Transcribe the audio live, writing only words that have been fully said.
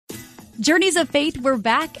Journeys of Faith, we're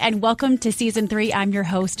back, and welcome to Season 3. I'm your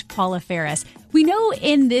host, Paula Ferris. We know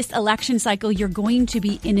in this election cycle you're going to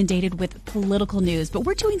be inundated with political news, but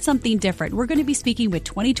we're doing something different. We're going to be speaking with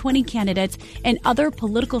 2020 candidates and other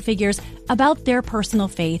political figures about their personal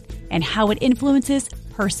faith and how it influences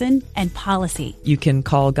person and policy. You can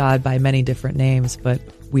call God by many different names, but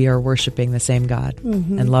we are worshiping the same God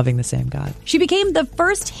and loving the same God. She became the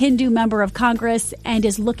first Hindu member of Congress and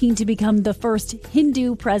is looking to become the first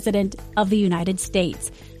Hindu president of the United States.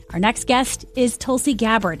 Our next guest is Tulsi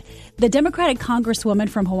Gabbard. The Democratic Congresswoman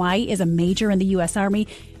from Hawaii is a major in the U.S. Army.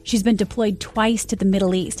 She's been deployed twice to the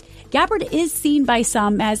Middle East. Gabbard is seen by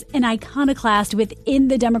some as an iconoclast within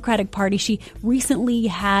the Democratic Party. She recently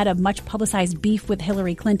had a much publicized beef with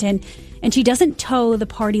Hillary Clinton, and she doesn't toe the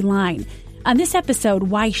party line. On this episode,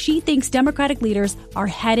 why she thinks Democratic leaders are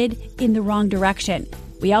headed in the wrong direction.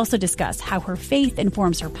 We also discuss how her faith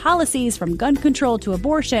informs her policies from gun control to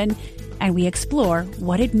abortion, and we explore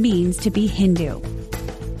what it means to be Hindu.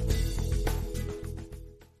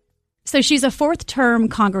 So she's a fourth-term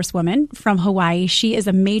congresswoman from Hawaii. She is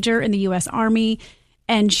a major in the U.S. Army,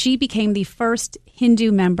 and she became the first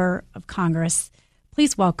Hindu member of Congress.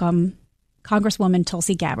 Please welcome Congresswoman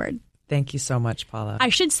Tulsi Gabbard. Thank you so much, Paula. I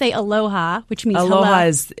should say aloha, which means aloha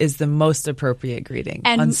hello. is the most appropriate greeting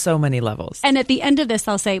on so many levels. And at the end of this,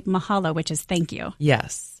 I'll say mahalo, which is thank you.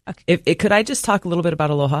 Yes. Okay. Could I just talk a little bit about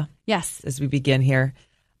aloha? Yes. As we begin here,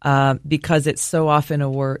 because it's so often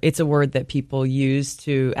it's a word that people use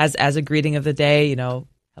to as a greeting of the day. You know,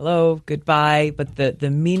 hello, goodbye. But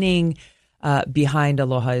the meaning behind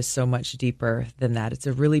aloha is so much deeper than that. It's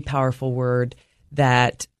a really powerful word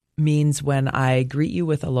that means when I greet you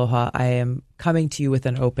with aloha, I am coming to you with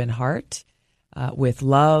an open heart, with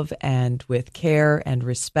love and with care and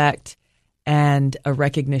respect, and a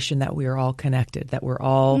recognition that we are all connected, that we're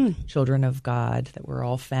all children of God, that we're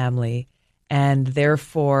all family, and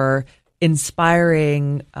therefore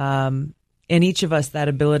inspiring in each of us that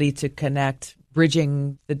ability to connect,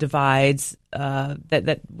 bridging the divides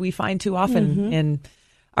that we find too often in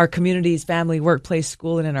our communities, family, workplace,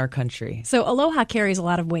 school, and in our country. So aloha carries a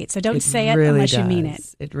lot of weight. So don't say it unless you mean it.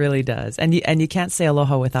 It really does. And you can't say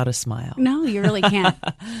aloha without a smile. No, you really can't.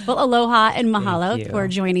 Well, aloha and mahalo for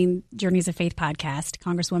joining Journeys of Faith podcast,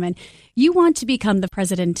 Congresswoman. You want to become the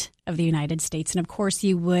president of the United States. And of course,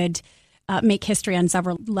 you would make history on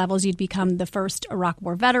several levels. You'd become the first Iraq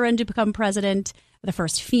War veteran to become president, the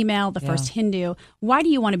first female, the first Hindu. Why do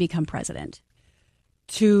you want to become president?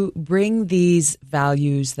 To bring these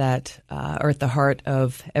values that are at the heart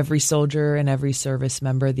of every soldier and every service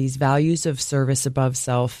member, these values of service above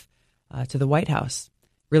self, to the White House.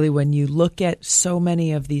 Really, when you look at so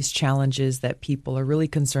many of these challenges that people are really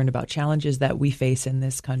concerned about, challenges that we face in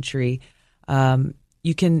this country,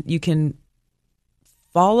 you can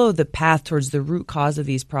follow the path towards the root cause of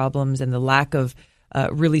these problems and the lack of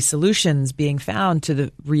really solutions being found to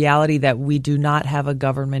the reality that we do not have a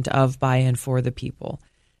government of, by, and for the people.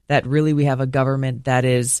 That really we have a government that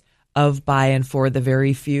is of, by, and for the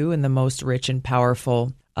very few and the most rich and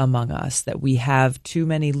powerful among us. That we have too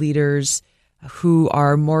many leaders who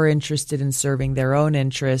are more interested in serving their own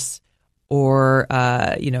interests or,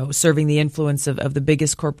 serving the influence of the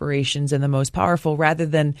biggest corporations and the most powerful, rather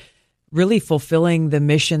than really fulfilling the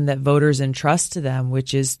mission that voters entrust to them,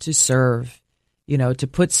 which is to serve. To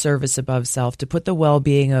put service above self, to put the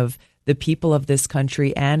well-being of the people of this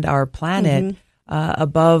country and our planet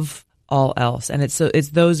above all else. And it's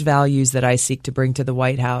those values that I seek to bring to the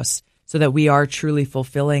White House so that we are truly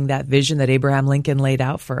fulfilling that vision that Abraham Lincoln laid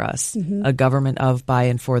out for us, a government of, by,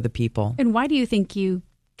 and for the people. And why do you think you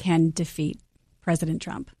can defeat President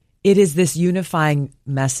Trump? It is this unifying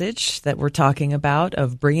message that we're talking about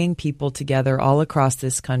of bringing people together all across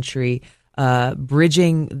this country,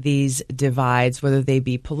 bridging these divides, whether they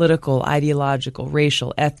be political, ideological,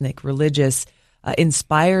 racial, ethnic, religious,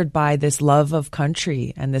 inspired by this love of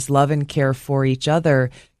country and this love and care for each other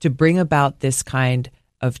to bring about this kind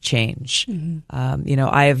of change.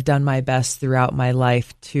 I have done my best throughout my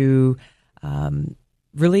life to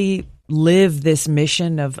really live this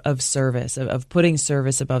mission of service, of putting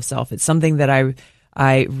service above self. It's something that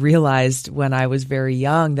I realized when I was very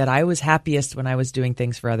young, that I was happiest when I was doing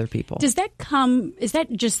things for other people. Is that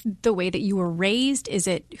just the way that you were raised? Is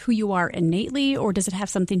it who you are innately, or does it have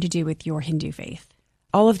something to do with your Hindu faith?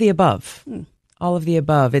 All of the above. All of the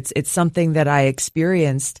above. It's something that I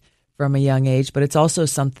experienced from a young age, but it's also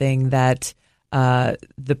something that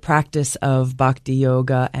the practice of bhakti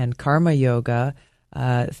yoga and karma yoga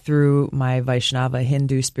through my Vaishnava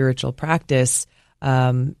Hindu spiritual practice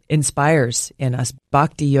inspires in us.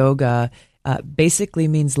 Bhakti yoga basically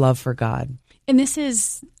means love for God. And this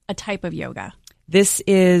is a type of yoga?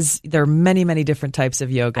 There are many, many different types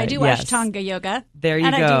of yoga. I do yes. Ashtanga yoga. There you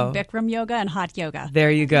and go. And I do Bikram yoga and hot yoga.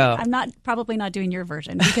 There you go. I'm probably not doing your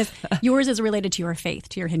version because yours is related to your faith,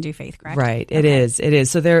 to your Hindu faith, correct? Right. It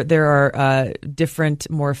is. So there are different,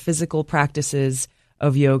 more physical practices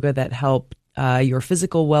of yoga that help your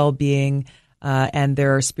physical well-being, and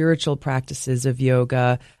there are spiritual practices of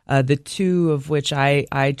yoga, the two of which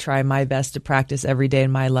I try my best to practice every day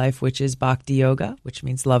in my life, which is Bhakti Yoga, which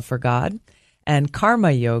means love for God, and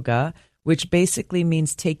Karma Yoga, which basically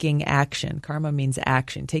means taking action. Karma means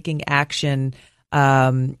action, taking action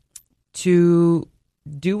to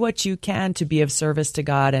do what you can to be of service to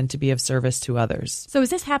God and to be of service to others. So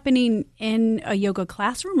is this happening in a yoga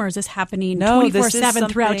classroom, or is this happening 24/7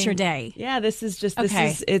 throughout your day? Yeah, this is just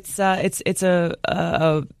Okay. It's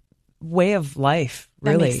a way of life,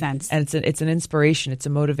 really. That makes sense. And it's an inspiration. It's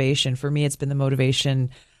a motivation. For me, it's been the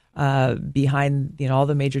motivation behind all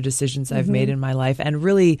the major decisions I've made in my life, and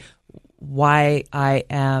really why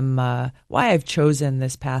I've chosen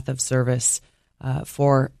this path of service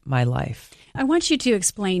for my life. I want you to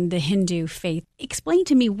explain the Hindu faith. Explain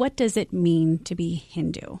to me, what does it mean to be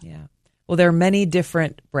Hindu? Yeah. Well, there are many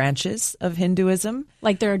different branches of Hinduism.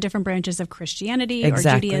 Like there are different branches of Christianity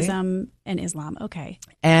Exactly. or Judaism and Islam. Okay.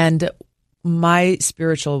 And my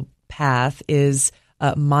spiritual path is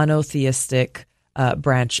a monotheistic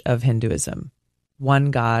branch of Hinduism.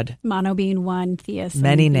 One God. Mono being one, theist.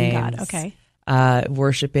 Many being names. God. Okay.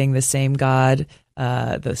 Worshiping the same God,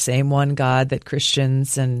 the same one God that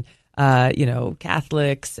Christians and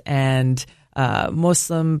Catholics and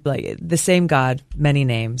Muslim, like the same God, many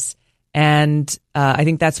names. And I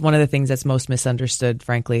think that's one of the things that's most misunderstood,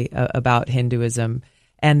 frankly, about Hinduism.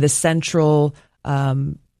 And the central,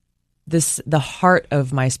 the heart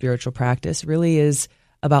of my spiritual practice really is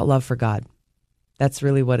about love for God. That's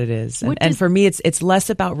really what it is. And for me, it's less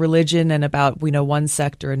about religion and about, one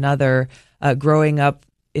sect or another. Growing up,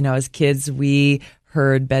 as kids, we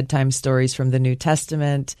heard bedtime stories from the New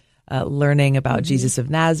Testament, learning about Jesus of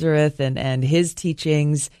Nazareth and his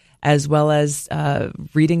teachings, as well as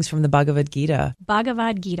readings from the Bhagavad Gita.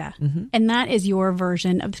 Bhagavad Gita. And that is your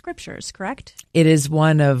version of scriptures, correct? It is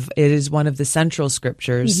one of the central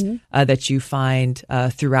scriptures that you find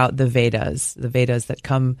throughout the Vedas that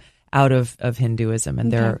come out of Hinduism.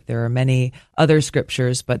 And there are many other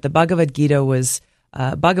scriptures, but the Bhagavad Gita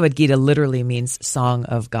Bhagavad Gita literally means Song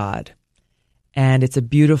of God. And it's a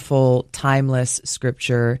beautiful, timeless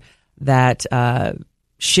scripture that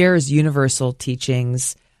shares universal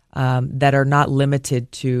teachings that are not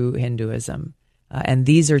limited to Hinduism. And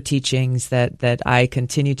these are teachings that I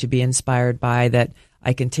continue to be inspired by, that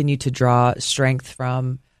I continue to draw strength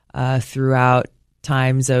from throughout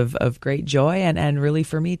times of great joy and really,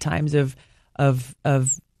 for me, times of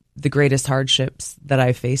the greatest hardships that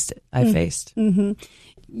I faced.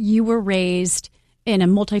 You were raised in a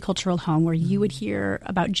multicultural home where you would hear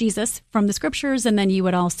about Jesus from the scriptures, and then you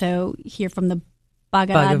would also hear from the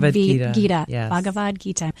Bhagavad Gita. Yes. Bhagavad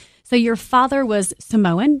Gita. So your father was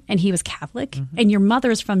Samoan and he was Catholic, and your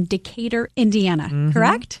mother's from Decatur, Indiana,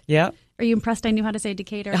 correct? Yeah. Are you impressed I knew how to say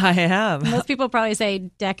Decatur? I am. Most people probably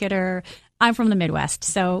say Decatur. I'm from the Midwest,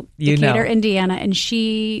 so Decatur, Indiana, and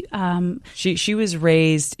she was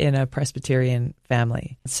raised in a Presbyterian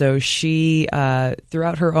family. So she,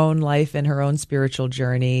 throughout her own life and her own spiritual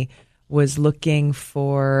journey, was looking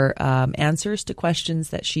for answers to questions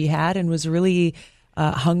that she had, and was really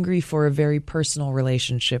hungry for a very personal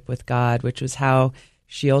relationship with God, which was how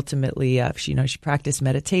she ultimately, she practiced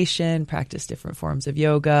meditation, practiced different forms of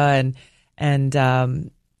yoga, and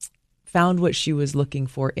found what she was looking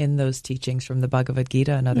for in those teachings from the Bhagavad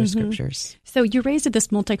Gita and other scriptures. So you're raised at this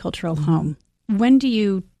multicultural home. When do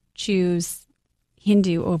you choose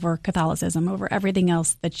Hindu over Catholicism, over everything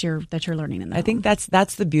else that you're learning in the home? I think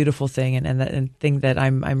that's the beautiful thing, and thing that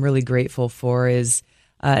I'm really grateful for is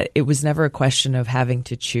it was never a question of having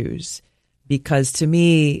to choose, because to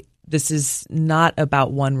me this is not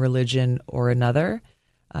about one religion or another.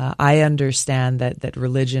 I understand that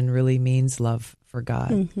religion really means love for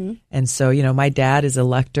God. And so, my dad is a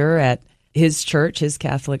lector at his church, his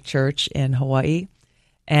Catholic church in Hawaii.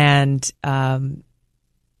 And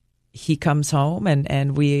he comes home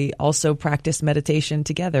and we also practice meditation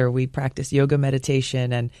together. We practice yoga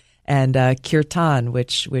meditation and kirtan,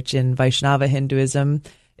 which in Vaishnava Hinduism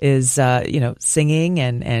is, singing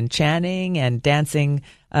and chanting and dancing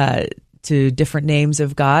to different names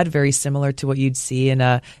of God, very similar to what you'd see in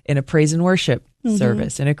a praise and worship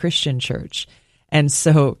service in a Christian church. And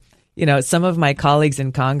so, some of my colleagues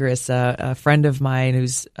in Congress, a friend of mine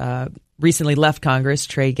who's recently left Congress,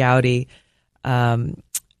 Trey Gowdy,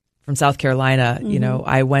 from South Carolina.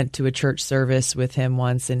 I went to a church service with him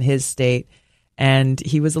once in his state, and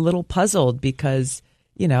he was a little puzzled because,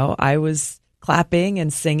 I was clapping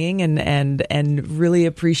and singing and really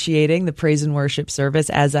appreciating the praise and worship service,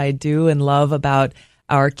 as I do and love about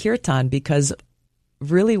our kirtan, because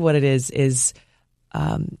really what it is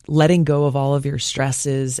letting go of all of your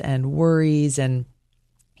stresses and worries and,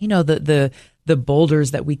 the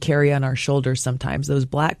boulders that we carry on our shoulders sometimes, those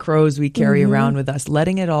black crows we carry around with us,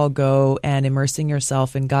 letting it all go and immersing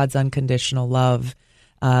yourself in God's unconditional love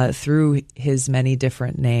through his many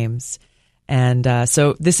different names. And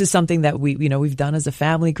so this is something that we've done as a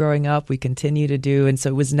family growing up. We continue to do. And so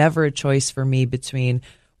it was never a choice for me between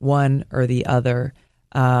one or the other.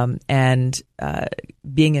 And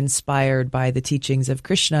being inspired by the teachings of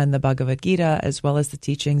Krishna and the Bhagavad Gita, as well as the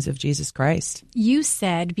teachings of Jesus Christ. You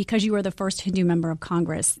said, because you are the first Hindu member of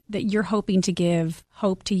Congress, that you're hoping to give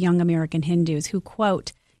hope to young American Hindus who,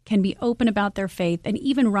 quote, can be open about their faith and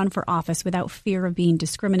even run for office without fear of being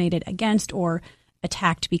discriminated against or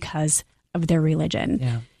attacked because of their religion.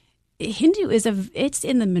 Yeah. Hindu it's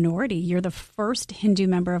in the minority. You're the first Hindu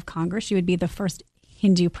member of Congress. You would be the first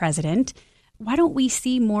Hindu president. Why don't we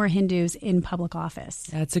see more Hindus in public office?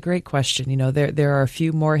 That's a great question. There are a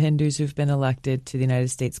few more Hindus who've been elected to the United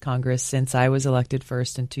States Congress since I was elected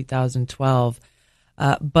first in 2012.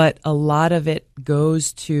 But a lot of it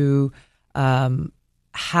goes to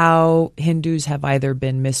how Hindus have either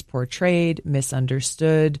been misportrayed,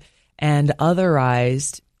 misunderstood, and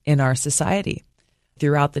otherized in our society.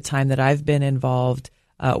 Throughout the time that I've been involved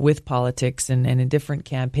with politics and in different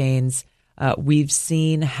campaigns, we've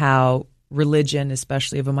seen how religion,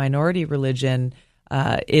 especially of a minority religion,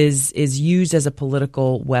 is used as a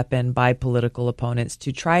political weapon by political opponents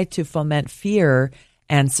to try to foment fear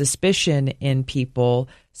and suspicion in people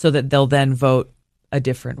so that they'll then vote a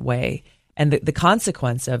different way. And the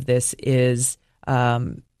consequence of this is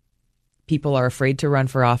people are afraid to run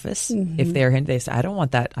for office. If they're Hindu, they say, I don't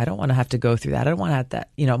want that. I don't want to have to go through that. I don't want to have that,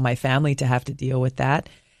 my family to have to deal with that.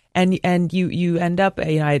 And you end up,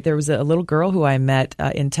 there was a little girl who I met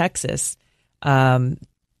in Texas.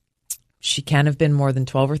 She can't have been more than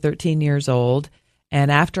 12 or 13 years old.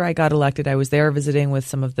 And after I got elected, I was there visiting with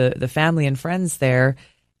some of the family and friends there.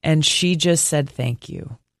 And she just said, thank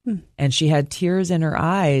you. And she had tears in her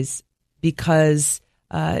eyes because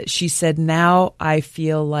she said, now I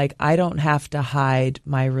feel like I don't have to hide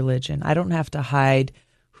my religion. I don't have to hide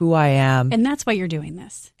who I am. And that's why you're doing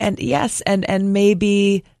this. And yes, and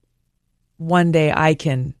maybe one day I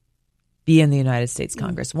can be in the United States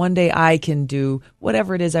Congress. One day I can do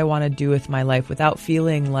whatever it is I want to do with my life without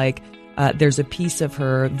feeling like there's a piece of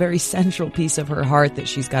her, very central piece of her heart that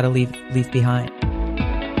she's got to leave behind.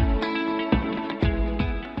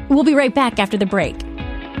 We'll be right back after the break.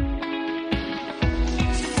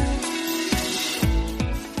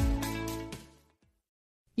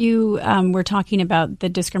 You were talking about the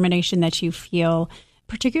discrimination that you feel,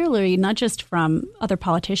 particularly not just from other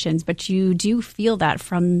politicians, but you do feel that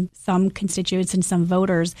from some constituents and some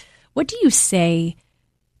voters. What do you say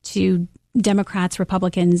to Democrats,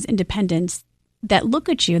 Republicans, independents that look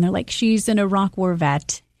at you and they're like, she's an Iraq war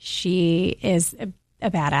vet. She is a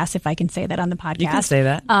badass, if I can say that on the podcast. You can say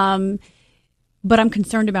that. But I'm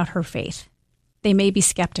concerned about her faith. They may be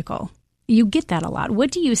skeptical. You get that a lot.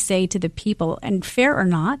 What do you say to the people? And fair or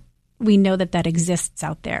not, we know that exists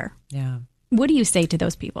out there. Yeah. What do you say to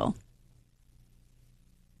those people?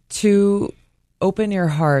 To open your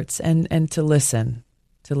hearts and to listen.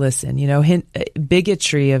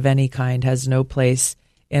 Bigotry of any kind has no place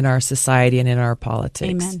in our society and in our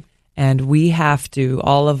politics. Amen. And we have to,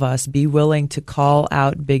 all of us, be willing to call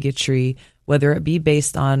out bigotry, whether it be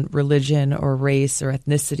based on religion or race or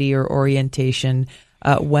ethnicity or orientation,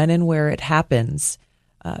 when and where it happens.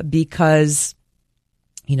 Because,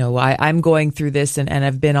 I'm going through this and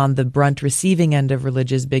I've been on the brunt receiving end of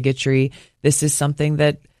religious bigotry. This is something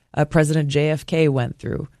that President JFK went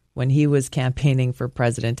through when he was campaigning for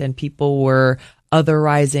president, and people were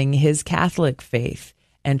otherizing his Catholic faith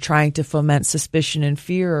and trying to foment suspicion and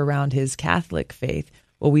fear around his Catholic faith.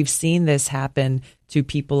 Well, we've seen this happen to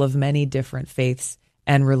people of many different faiths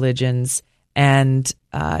and religions, and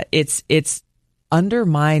it's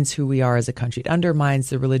undermines who we are as a country. It undermines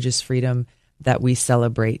the religious freedom that we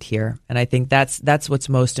celebrate here. And I think that's what's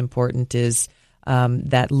most important is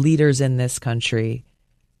that leaders in this country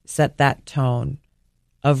set that tone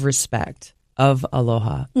of respect, of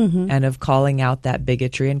aloha and of calling out that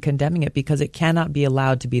bigotry and condemning it, because it cannot be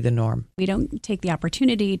allowed to be the norm. We don't take the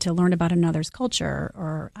opportunity to learn about another's culture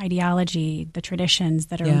or ideology, the traditions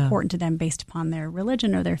that are important to them based upon their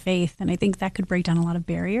religion or their faith. And I think that could break down a lot of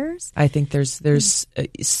barriers. I think there's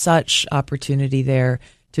such opportunity there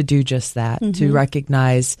to do just that, to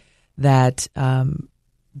recognize that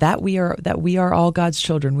that we are all God's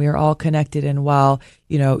children. We are all connected. And while,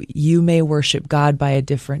 you may worship God by a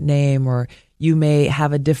different name, or you may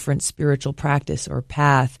have a different spiritual practice or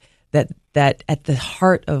path, that at the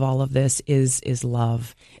heart of all of this is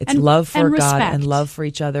love. It's love for God and love for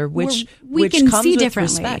each other, which can comes see with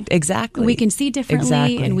differently. respect. Exactly. We can see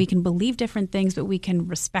differently, and we can believe different things, but we can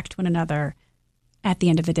respect one another at the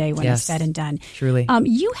end of the day when it's said and done. Truly.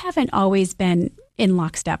 You haven't always been in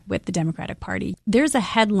lockstep with the Democratic Party. There's a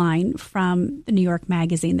headline from the New York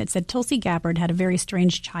Magazine that said Tulsi Gabbard had a very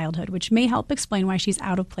strange childhood, which may help explain why she's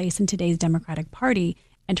out of place in today's Democratic Party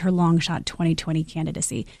and her long shot 2020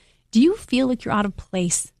 candidacy. Do you feel like you're out of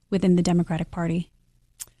place within the Democratic Party?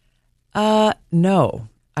 No,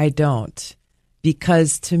 I don't.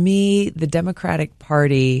 Because to me, the Democratic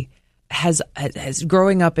Party has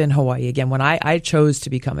growing up in Hawaii, again, when I chose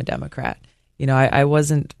to become a Democrat, I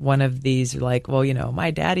wasn't one of these like, well,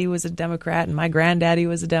 my daddy was a Democrat and my granddaddy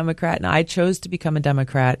was a Democrat. And I chose to become a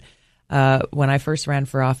Democrat when I first ran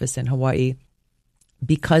for office in Hawaii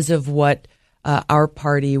because of what our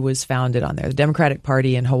party was founded on there. The Democratic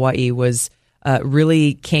Party in Hawaii was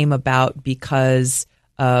really came about because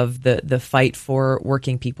of the fight for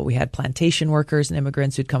working people. We had plantation workers and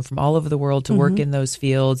immigrants who'd come from all over the world to work in those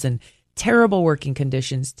fields, and terrible working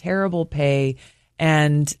conditions, terrible pay.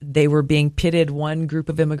 And they were being pitted, one group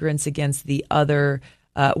of immigrants against the other,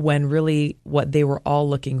 when really what they were all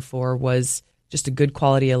looking for was just a good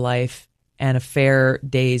quality of life and a fair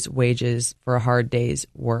day's wages for a hard day's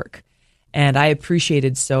work. And I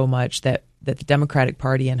appreciated so much that the Democratic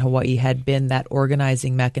Party in Hawaii had been that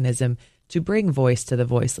organizing mechanism to bring voice to the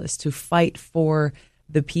voiceless, to fight for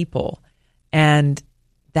the people. And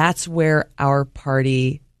that's where our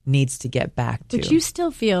party needs to get back to. But you still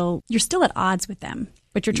feel you're still at odds with them,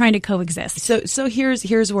 but you're trying to coexist. So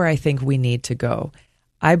here's where I think we need to go.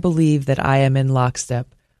 I believe that I am in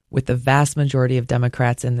lockstep with the vast majority of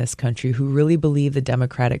Democrats in this country who really believe the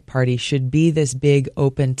Democratic Party should be this big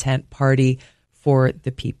open tent party for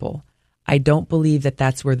the people. I don't believe that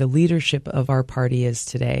that's where the leadership of our party is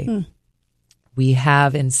today. We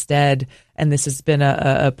have instead, and this has been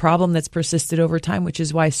a problem that's persisted over time, which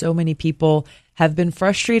is why so many people have been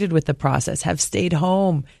frustrated with the process, have stayed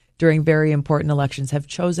home during very important elections, have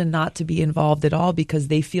chosen not to be involved at all because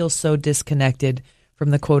they feel so disconnected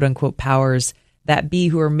from the quote unquote powers that be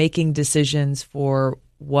who are making decisions for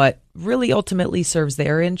what really ultimately serves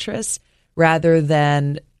their interests rather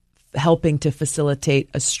than helping to facilitate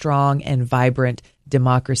a strong and vibrant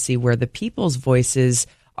democracy where the people's voices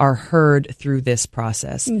are heard through this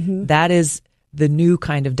process. That is the new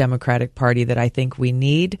kind of Democratic Party that I think we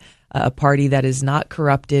need, a party that is not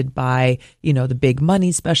corrupted by, the big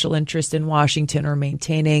money special interest in Washington or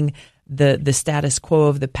maintaining the status quo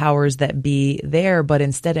of the powers that be there, but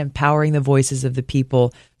instead empowering the voices of the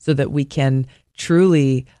people so that we can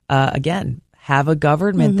truly, again, have a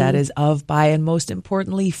government that is of, by, and most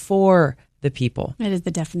importantly, for the people. It is the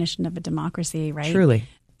definition of a democracy, right? Truly.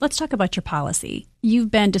 Let's talk about your policy. You've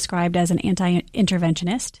been described as an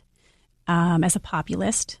anti-interventionist, as a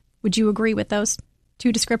populist. Would you agree with those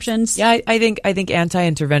two descriptions? Yeah, I think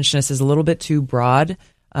anti-interventionist is a little bit too broad.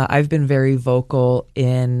 I've been very vocal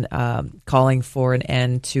in calling for an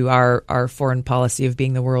end to our foreign policy of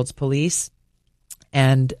being the world's police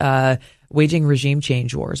and waging regime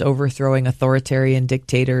change wars, overthrowing authoritarian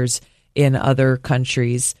dictators in other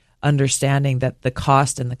countries, understanding that the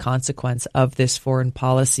cost and the consequence of this foreign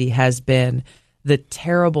policy has been the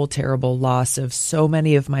terrible, terrible loss of so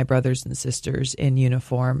many of my brothers and sisters in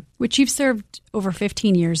uniform. Which you've served over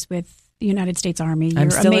 15 years with the United States Army. You're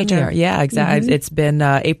I'm still a major. in here. Yeah, exactly. It's been,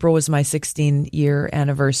 April was my 16-year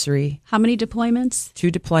anniversary. How many deployments?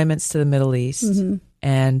 2 deployments to the Middle East.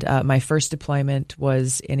 And my first deployment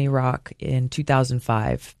was in Iraq in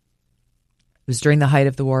 2005. It was during the height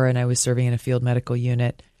of the war, and I was serving in a field medical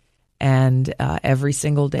unit. And every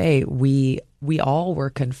single day, we all were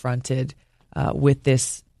confronted with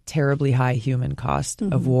this terribly high human cost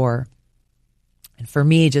of war. And for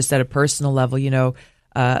me, just at a personal level,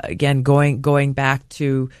 again, going back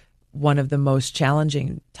to one of the most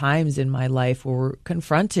challenging times in my life where we're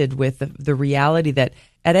confronted with the reality that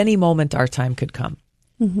at any moment our time could come.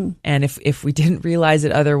 And if we didn't realize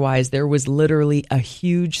it otherwise, there was literally a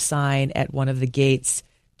huge sign at one of the gates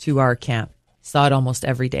to our camp Saw it almost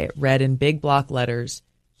every day. It read in big block letters,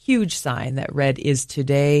 huge sign that read, "Is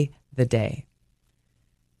today the day?"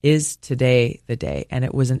 Is today the day? And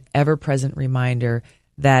it was an ever-present reminder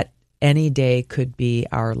that any day could be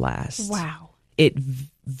our last. Wow. It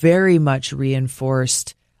very much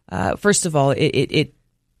reinforced, first of all, it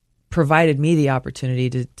provided me the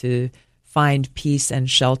opportunity to find peace and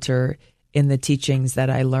shelter in the teachings that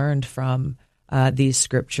I learned from these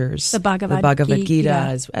scriptures, the Bhagavad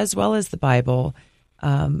Gita, as well as the Bible,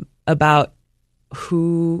 about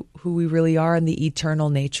who we really are and the eternal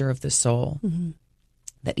nature of the soul. Mm-hmm.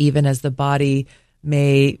 That even as the body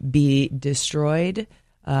may be destroyed,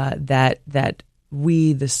 that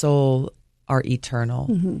we, the soul, are eternal.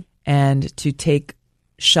 Mm-hmm. And to take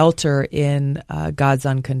shelter in God's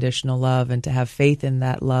unconditional love and to have faith in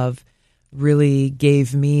that love really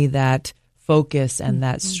gave me that focus and mm-hmm.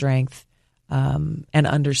 that strength and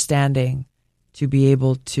understanding to be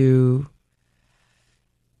able to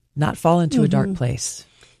not fall into mm-hmm. a dark place.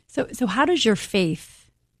 So how does your faith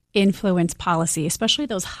influence policy, especially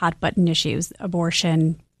those hot button issues,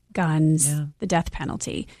 abortion, guns, the death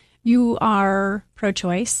penalty? You are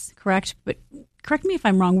pro-choice, correct? But correct me if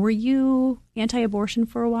I'm wrong. Were you anti-abortion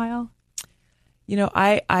for a while? You know,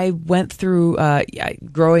 I went through,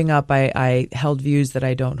 growing up, I held views that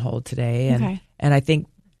I don't hold today. And I think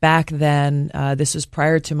back then, this was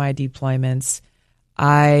prior to my deployments,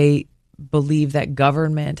 I believed that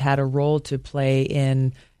government had a role to play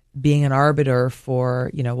in being an arbiter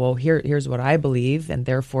for, here's what I believe, and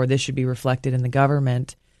therefore this should be reflected in the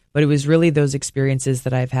government. But it was really those experiences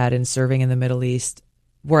that I've had in serving in the Middle East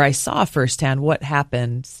where I saw firsthand what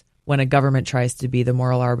happens when a government tries to be the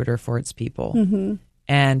moral arbiter for its people mm-hmm.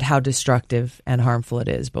 and how destructive and harmful it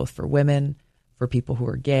is, both for women, for people who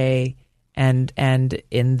are gay, and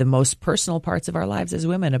in the most personal parts of our lives as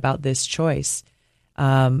women about this choice.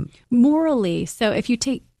 Morally, so if you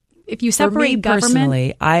separate government,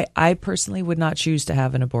 personally, I personally would not choose to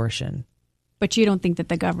have an abortion. But you don't think that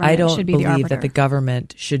the government should be the arbiter? I don't believe that the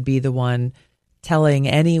government should be the one telling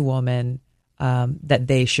any woman that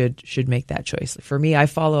they should make that choice. For me, I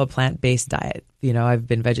follow a plant-based diet. I've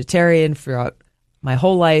been vegetarian throughout my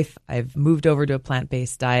whole life. I've moved over to a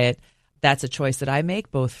plant-based diet. That's a choice that I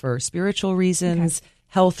make both for spiritual reasons,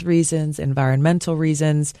 health reasons, environmental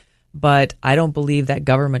reasons. But I don't believe that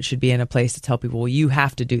government should be in a place to tell people, well, you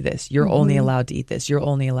have to do this. You're mm-hmm. only allowed to eat this. You're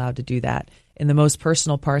only allowed to do that. In the most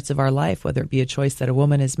personal parts of our life, whether it be a choice that a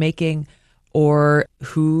woman is making or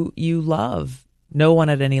who you love, no one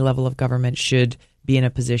at any level of government should be in a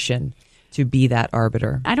position to be that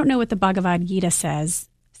arbiter. I don't know what the Bhagavad Gita says.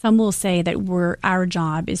 Some will say that our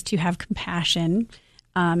job is to have compassion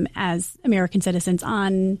as American citizens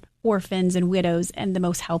on orphans and widows and the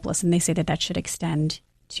most helpless, and they say that should extend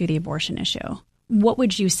to the abortion issue. What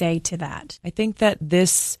would you say to that? I think that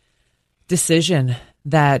this decision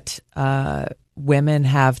that women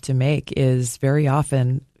have to make is very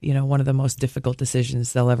often, one of the most difficult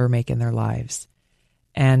decisions they'll ever make in their lives.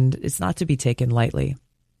 And it's not to be taken lightly.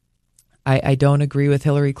 I don't agree with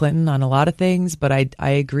Hillary Clinton on a lot of things, but I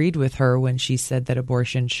agreed with her when she said that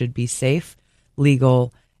abortion should be safe,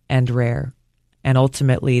 legal, and rare. And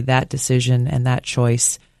ultimately, that decision and that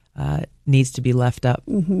choice needs to be left up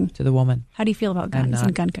mm-hmm. to the woman. How do you feel about guns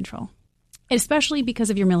and gun control? Especially because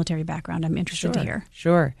of your military background, I'm interested to hear.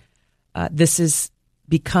 Sure. This has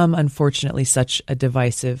become, unfortunately, such a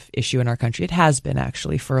divisive issue in our country. It has been,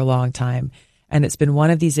 actually, for a long time. And it's been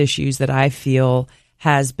one of these issues that I feel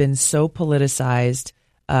has been so politicized,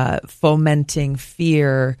 fomenting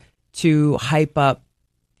fear to hype up,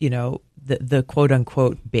 the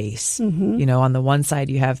quote-unquote base. Mm-hmm. On the one side,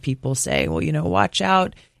 you have people saying, well, watch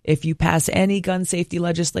out. If you pass any gun safety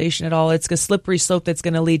legislation at all, it's a slippery slope that's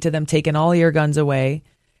going to lead to them taking all your guns away.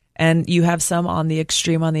 And you have some on the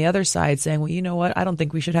extreme on the other side saying, well, you know what? I don't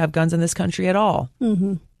think we should have guns in this country at all.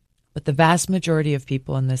 Mm-hmm. But the vast majority of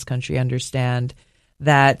people in this country understand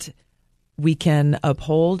that we can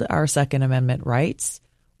uphold our Second Amendment rights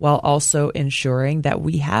while also ensuring that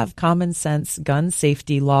we have common sense gun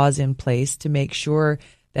safety laws in place to make sure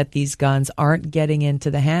that these guns aren't getting into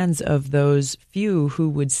the hands of those few who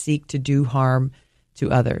would seek to do harm to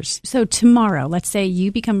others. So tomorrow, let's say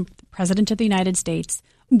you become president of the United States.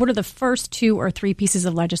 What are the first 2 or 3 pieces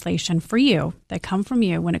of legislation for you that come from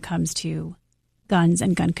you when it comes to guns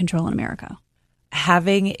and gun control in America?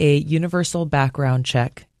 Having a universal background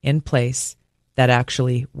check in place that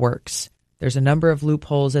actually works. There's a number of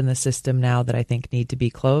loopholes in the system now that I think need to be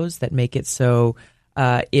closed that make it so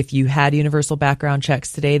if you had universal background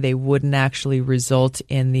checks today, they wouldn't actually result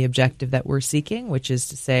in the objective that we're seeking, which is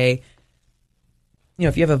to say,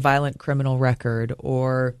 if you have a violent criminal record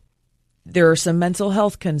or there are some mental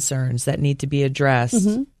health concerns that need to be addressed.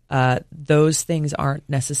 Those things aren't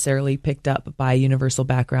necessarily picked up by a universal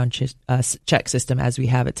background check system as we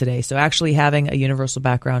have it today. So actually having a universal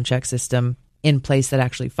background check system in place that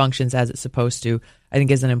actually functions as it's supposed to, I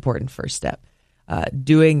think is an important first step.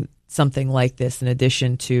 Doing something like this in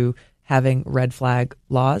addition to having red flag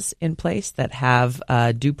laws in place that have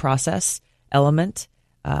a due process element,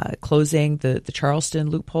 closing the Charleston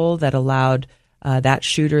loophole that allowed that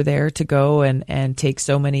shooter there to go and take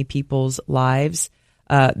so many people's lives.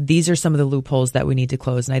 These are some of the loopholes that we need to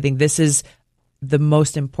close. And I think this is the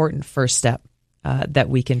most important first step that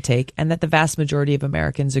we can take and that the vast majority of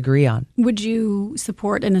Americans agree on. Would you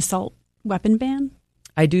support an assault weapon ban?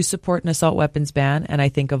 I do support an assault weapons ban, and I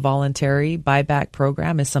think a voluntary buyback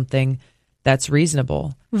program is something that's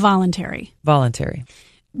reasonable. Voluntary.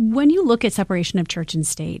 When you look at separation of church and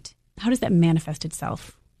state, how does that manifest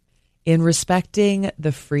itself? In respecting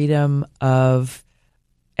the freedom of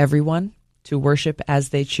everyone to worship as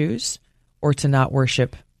they choose or to not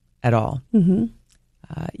worship at all.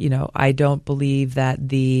 I don't believe that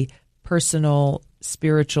the personal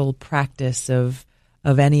spiritual practice of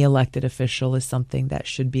any elected official is something that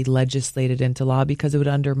should be legislated into law because it would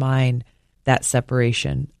undermine that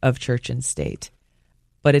separation of church and state.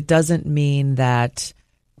 But it doesn't mean that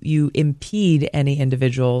you impede any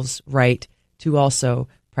individual's right to also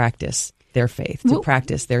practice their faith, to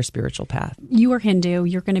practice their spiritual path. You are Hindu.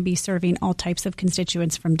 You're going to be serving all types of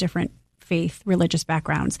constituents from different faith, religious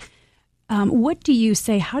backgrounds. What do you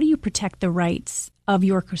say? How do you protect the rights of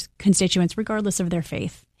your constituents, regardless of their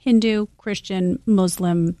faith? Hindu, Christian,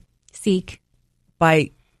 Muslim, Sikh?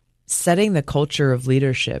 By setting the culture of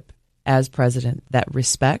leadership as president that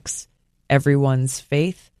respects everyone's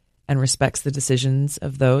faith and respects the decisions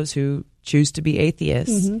of those who choose to be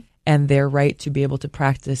atheists and their right to be able to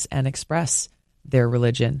practice and express their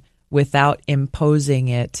religion without imposing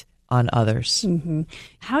it on others.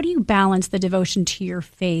 How do you balance the devotion to your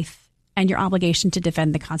faith and your obligation to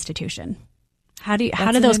defend the Constitution? How do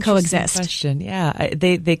those coexist? Question. Yeah,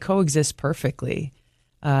 they coexist perfectly.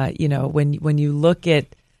 When you look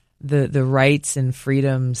at the rights and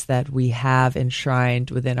freedoms that we have enshrined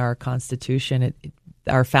within our Constitution,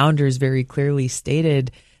 our founders very clearly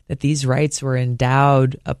stated that these rights were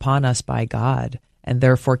endowed upon us by God and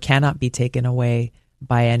therefore cannot be taken away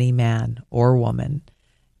by any man or woman.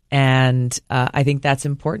 And I think that's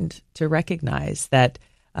important to recognize that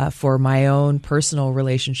for my own personal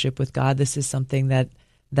relationship with God, this is something that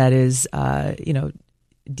is,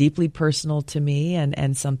 deeply personal to me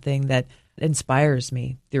and something that inspires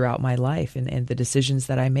me throughout my life and the decisions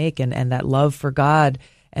that I make and that love for God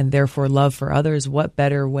and therefore love for others. What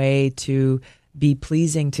better way to be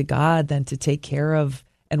pleasing to God than to take care of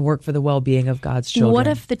and work for the well-being of God's children? What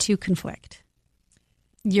if the two conflict?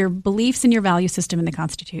 Your beliefs and your value system in the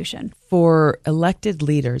Constitution. For elected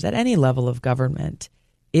leaders at any level of government,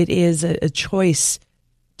 it is a choice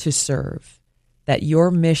to serve, that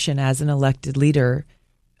your mission as an elected leader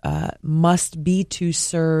must be to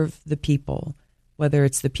serve the people, whether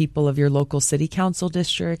it's the people of your local city council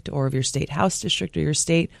district or of your state house district or your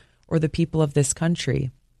state or the people of this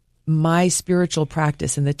country. My spiritual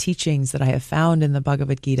practice and the teachings that I have found in the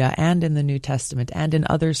Bhagavad Gita and in the New Testament and in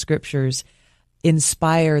other scriptures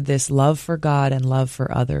inspire this love for God and love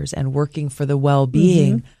for others and working for the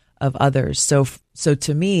well-being of others. So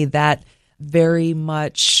to me, that very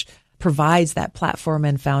much provides that platform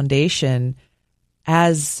and foundation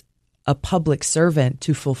as a public servant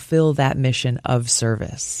to fulfill that mission of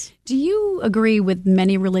service. Do you agree with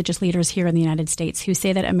many religious leaders here in the United States who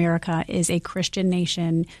say that America is a Christian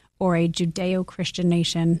nation or a Judeo-Christian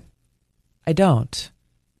nation? I don't.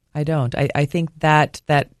 I think that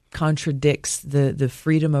contradicts the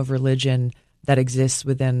freedom of religion that exists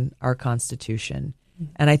within our Constitution.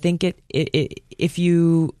 And I think if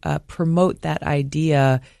you promote that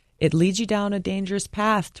idea, it leads you down a dangerous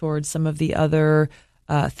path towards some of the other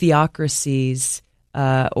theocracies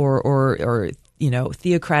or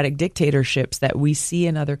theocratic dictatorships that we see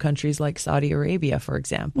in other countries like Saudi Arabia, for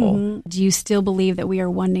example. Do you still believe that we are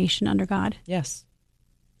one nation under God? Yes.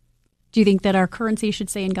 Do you think that our currency should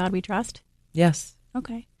say "In God We Trust"? Yes.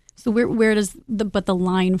 Okay. So where does the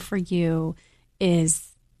line for you is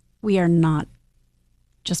we are not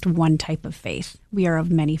just one type of faith. We are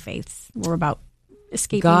of many faiths. We're about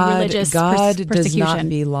escaping religious persecution. God does not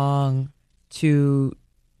belong to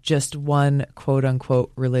just one quote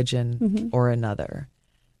unquote religion or another.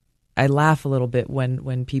 I laugh a little bit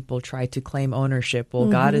when people try to claim ownership. Well,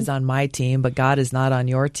 God is on my team, but God is not on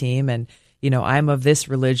your team. And, I'm of this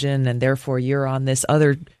religion and therefore you're on this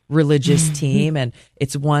other religious team, and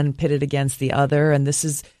it's one pitted against the other. And this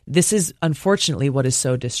is unfortunately what is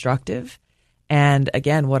so destructive. And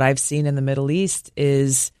again, what I've seen in the Middle East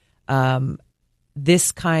is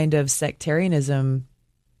this kind of sectarianism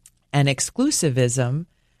and exclusivism,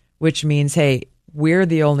 which means, hey, we're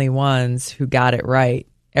the only ones who got it right.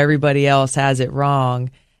 Everybody else has it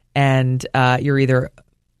wrong, and you're either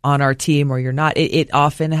on our team or you're not. It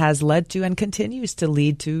often has led to and continues to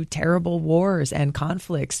lead to terrible wars and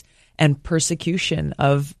conflicts and persecution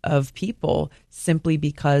of people simply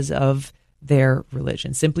because of their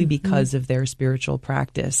religion, simply because of their spiritual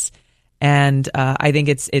practice. And I think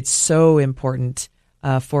it's so important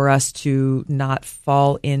for us to not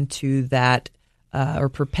fall into that or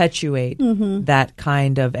perpetuate that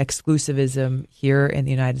kind of exclusivism here in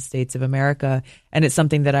the United States of America. And it's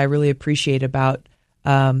something that I really appreciate about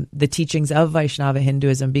the teachings of Vaishnava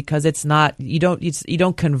Hinduism, because it's not, you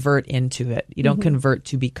don't convert into it. You don't convert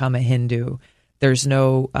to become a Hindu. There's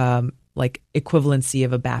no like equivalency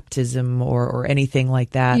of a baptism or anything like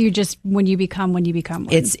that. You just, when you become one.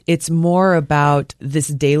 It's more about this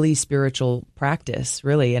daily spiritual practice,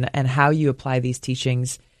 really, and how you apply these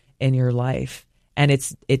teachings in your life. And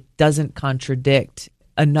it doesn't contradict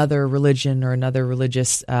another religion or another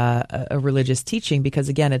religious a religious teaching, because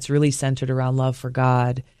again, it's really centered around love for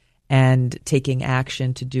God and taking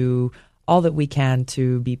action to do all that we can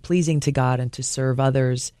to be pleasing to God and to serve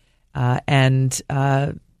others, and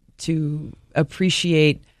to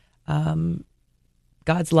appreciate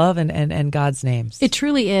God's love and God's names. It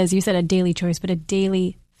truly is. You said a daily choice, but a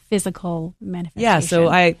daily physical manifestation. Yeah. So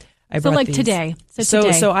I brought like these. Today.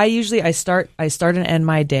 So I usually I start and end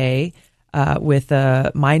my day with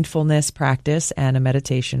a mindfulness practice and a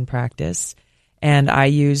meditation practice. And I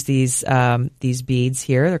use these beads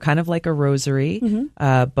here. They're kind of like a rosary,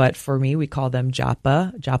 but for me, we call them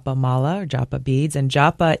japa mala or japa beads. And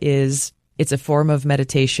japa it's a form of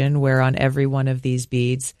meditation where on every one of these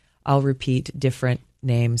beads, I'll repeat different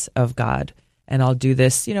names of God. And I'll do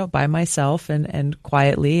this, by myself and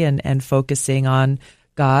quietly and focusing on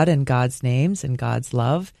God and God's names and God's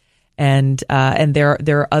love. And there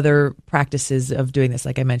are other practices of doing this.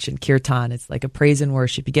 Like I mentioned, kirtan. It's like a praise and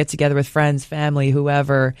worship. You get together with friends, family,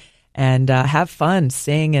 whoever, and have fun,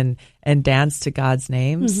 sing and dance to God's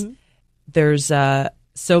names. There's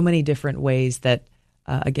so many different ways that,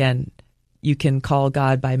 again, you can call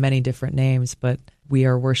God by many different names, but we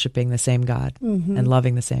are worshiping the same God and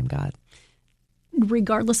loving the same God.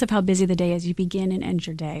 Regardless of how busy the day is, you begin and end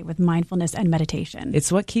your day with mindfulness and meditation.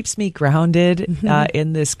 It's what keeps me grounded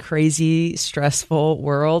in this crazy, stressful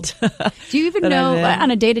world. Do you even know on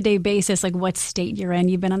a day-to-day basis, like what state you're in?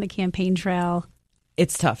 You've been on the campaign trail.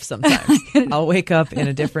 It's tough sometimes. I'll wake up in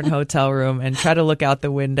a different hotel room and try to look out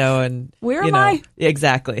the window and where am I?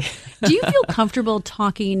 Exactly. Do you feel comfortable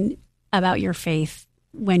talking about your faith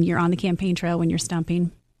when you're on the campaign trail, when you're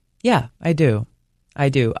stumping? Yeah, I do.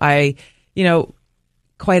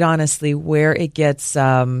 Quite honestly, where it gets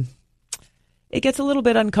a little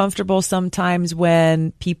bit uncomfortable sometimes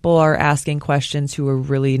when people are asking questions who are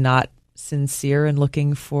really not sincere and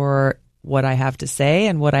looking for what I have to say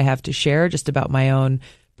and what I have to share just about my own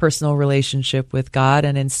personal relationship with God.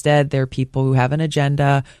 And instead, they're people who have an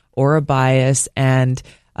agenda or a bias. And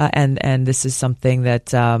this is something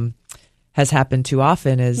that has happened too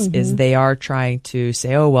often is they are trying to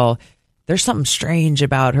say, oh, well, there's something strange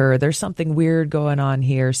about her. There's something weird going on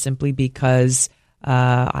here simply because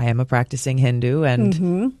I am a practicing Hindu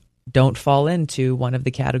and don't fall into one of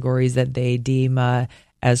the categories that they deem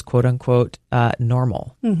as quote unquote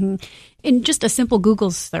normal. In just a simple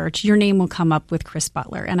Google search, your name will come up with Chris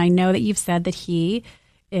Butler. And I know that you've said that he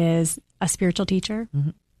is a spiritual teacher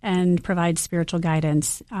and provides spiritual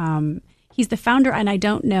guidance. He's the founder, and I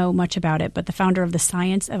don't know much about it, but the founder of the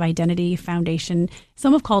Science of Identity Foundation.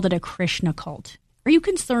 Some have called it a Krishna cult. Are you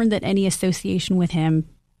concerned that any association with him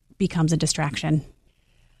becomes a distraction?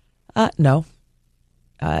 No.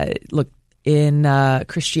 Look, in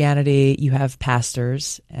Christianity, you have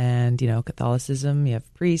pastors, and Catholicism, you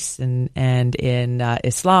have priests, and in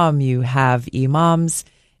Islam, you have imams.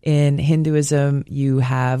 In Hinduism, you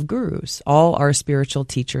have gurus. All are spiritual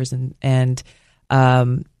teachers, and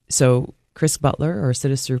so Chris Butler or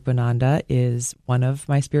Siddha Swarupananda is one of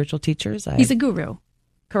my spiritual teachers. He's a guru.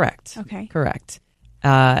 Correct. Okay. Correct.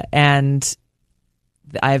 And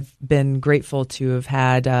I've been grateful to have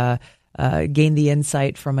had gained the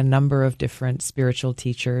insight from a number of different spiritual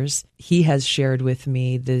teachers. He has shared with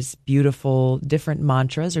me these beautiful different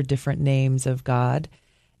mantras or different names of God,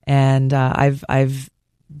 and I've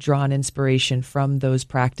drawn inspiration from those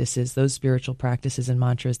practices, those spiritual practices and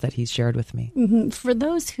mantras that he's shared with me. Mm-hmm. For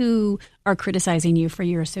those who are criticizing you for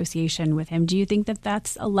your association with him, do you think that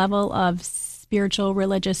that's a level of spiritual,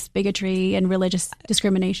 religious bigotry and religious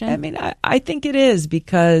discrimination? I mean, I think it is,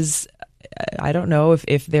 because I don't know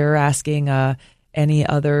if they're asking any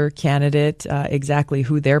other candidate exactly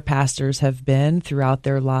who their pastors have been throughout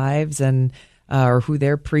their lives, and or who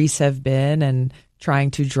their priests have been, and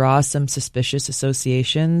trying to draw some suspicious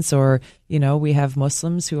associations. Or, we have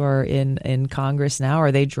Muslims who are in Congress now.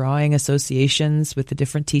 Are they drawing associations with the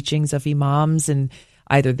different teachings of imams, and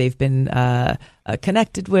either they've been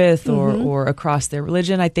connected with or across their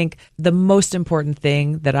religion? I think the most important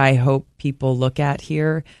thing that I hope people look at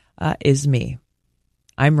here is me.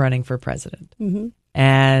 I'm running for president. Mm-hmm.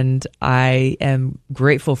 And I am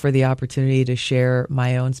grateful for the opportunity to share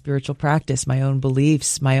my own spiritual practice, my own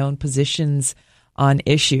beliefs, my own positions on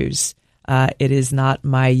issues. It is not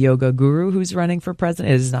my yoga guru who's running for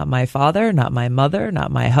president. It is not my father, not my mother,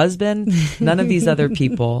 not my husband, none of these other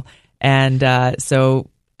people. And so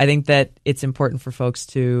I think that it's important for folks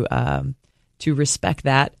to respect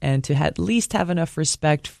that, and to at least have enough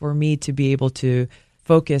respect for me to be able to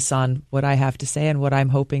focus on what I have to say and what I'm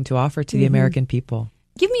hoping to offer to the American people.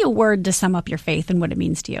 Give me a word to sum up your faith and what it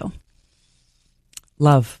means to you.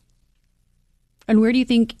 Love. And where do you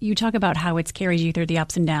think, you talk about how it's carried you through the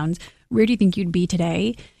ups and downs, where do you think you'd be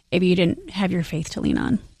today if you didn't have your faith to lean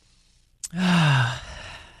on?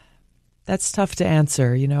 That's tough to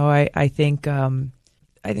answer. I think some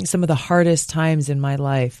of the hardest times in my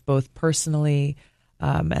life, both personally,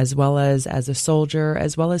 as well as a soldier,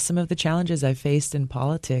 as well as some of the challenges I've faced in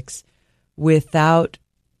politics, without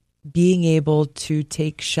being able to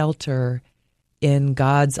take shelter in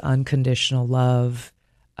God's unconditional love,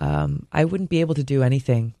 I wouldn't be able to do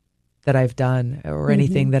anything that I've done or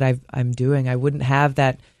anything that I'm doing. I wouldn't have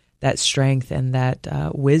that strength and that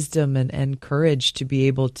wisdom and courage to be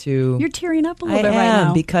able to. You're tearing up a little bit right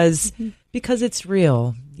now. because it's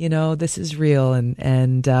real. This is real,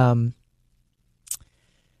 and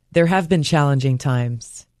there have been challenging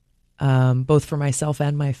times, both for myself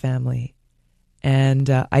and my family, and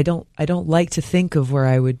I don't like to think of where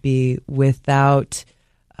I would be without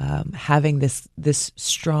having this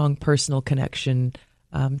strong personal connection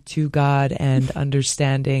to God, and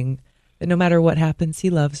understanding that no matter what happens, He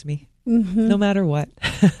loves me, no matter what.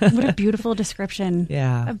 What a beautiful description!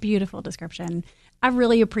 Yeah, a beautiful description. I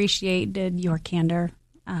really appreciated your candor.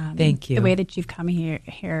 Thank you. The way that you've come here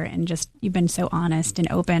and just, you've been so honest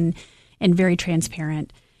and open and very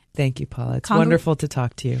transparent. Thank you, Paula. It's wonderful to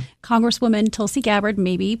talk to you. Congresswoman Tulsi Gabbard,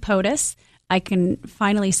 maybe POTUS. I can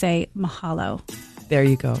finally say mahalo. There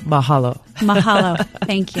you go. Mahalo. Mahalo.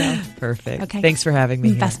 Thank you. Perfect. Okay. Thanks for having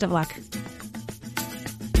me. Best of luck.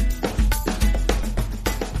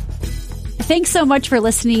 Thanks so much for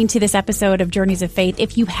listening to this episode of Journeys of Faith.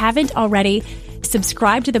 If you haven't already,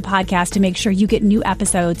 subscribe to the podcast to make sure you get new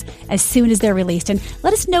episodes as soon as they're released. And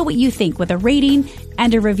let us know what you think with a rating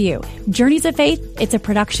and a review. Journeys of Faith, it's a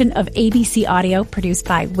production of ABC Audio, produced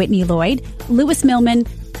by Whitney Lloyd, Lewis Millman,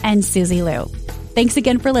 and Susie Liu. Thanks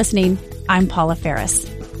again for listening. I'm Paula Ferris.